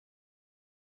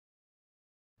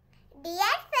Dear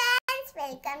friends,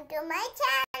 welcome to my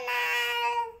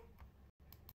channel.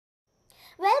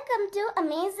 Welcome to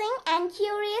Amazing and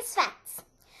Curious Facts.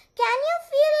 Can you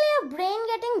feel your brain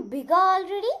getting bigger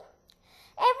already?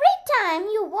 Every time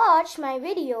you watch my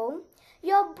video,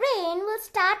 your brain will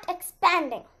start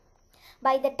expanding.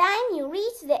 By the time you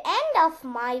reach the end of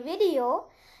my video,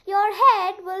 your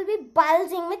head will be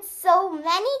bulging with so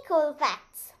many cool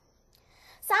facts.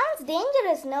 Sounds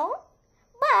dangerous, no?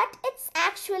 But it's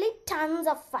actually tons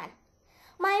of fun.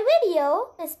 My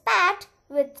video is packed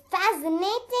with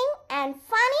fascinating and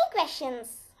funny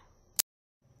questions.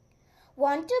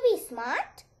 Want to be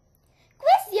smart?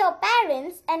 Quiz your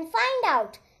parents and find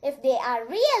out if they are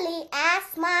really as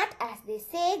smart as they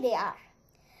say they are.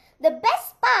 The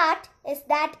best part is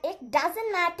that it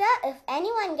doesn't matter if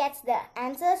anyone gets the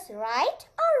answers right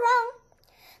or wrong.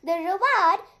 The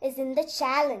reward is in the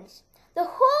challenge. The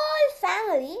whole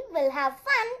family will have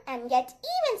fun and get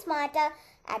even smarter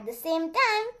at the same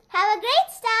time. Have a great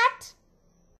start!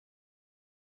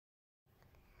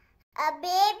 A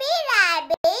baby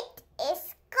rabbit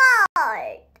is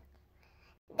called.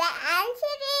 The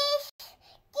answer is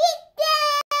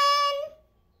kitten.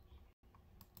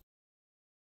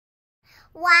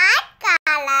 What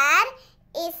color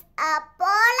is a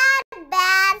polar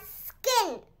bear's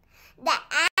skin? The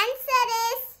answer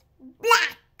is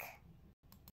black.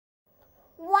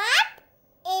 What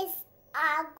is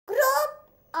a group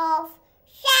of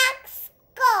sharks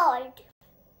called?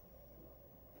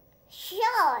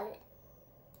 Shoal.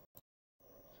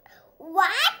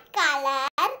 What color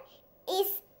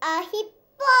is a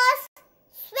hippo's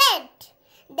sweat?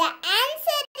 The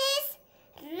answer is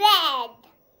red.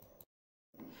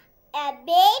 A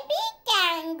baby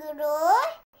kangaroo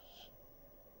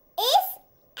is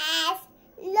as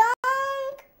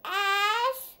long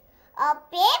as a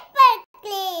paper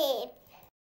clip.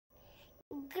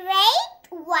 Great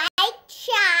white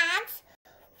shark's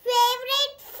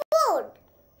favorite food?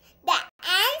 The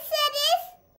answer is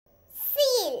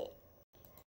seal.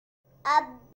 A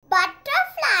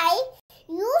butterfly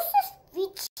uses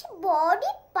which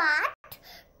body part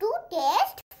to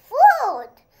taste food?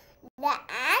 The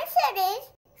answer is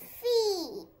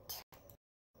feet.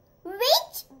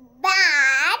 Which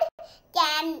bird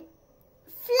can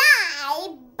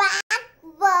fly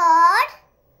backward?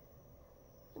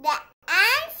 The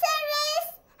answer is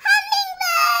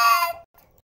hummingbird.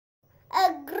 A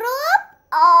group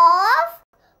of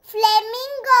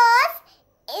flamingos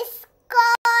is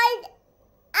called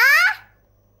a?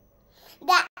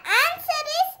 The answer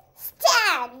is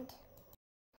stand.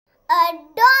 A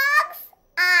dog's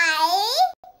eye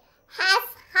has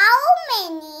how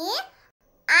many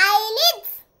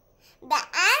eyelids? The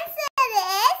answer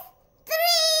is 3.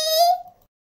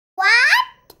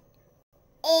 What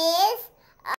is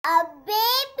a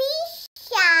baby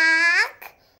shark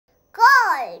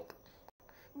called?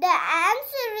 The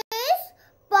answer is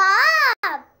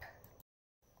pup.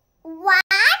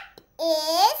 What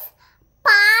is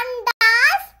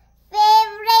panda's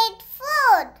favorite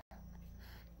food?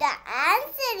 The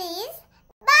answer is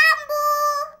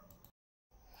bamboo.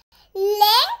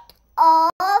 Length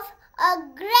of a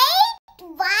great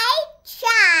white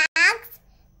shark's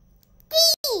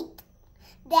teeth?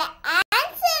 The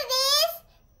answer is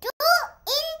 2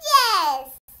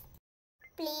 inches.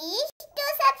 Please do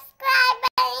subscribe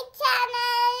my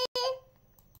channel.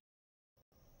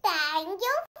 Thank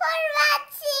you for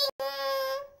watching.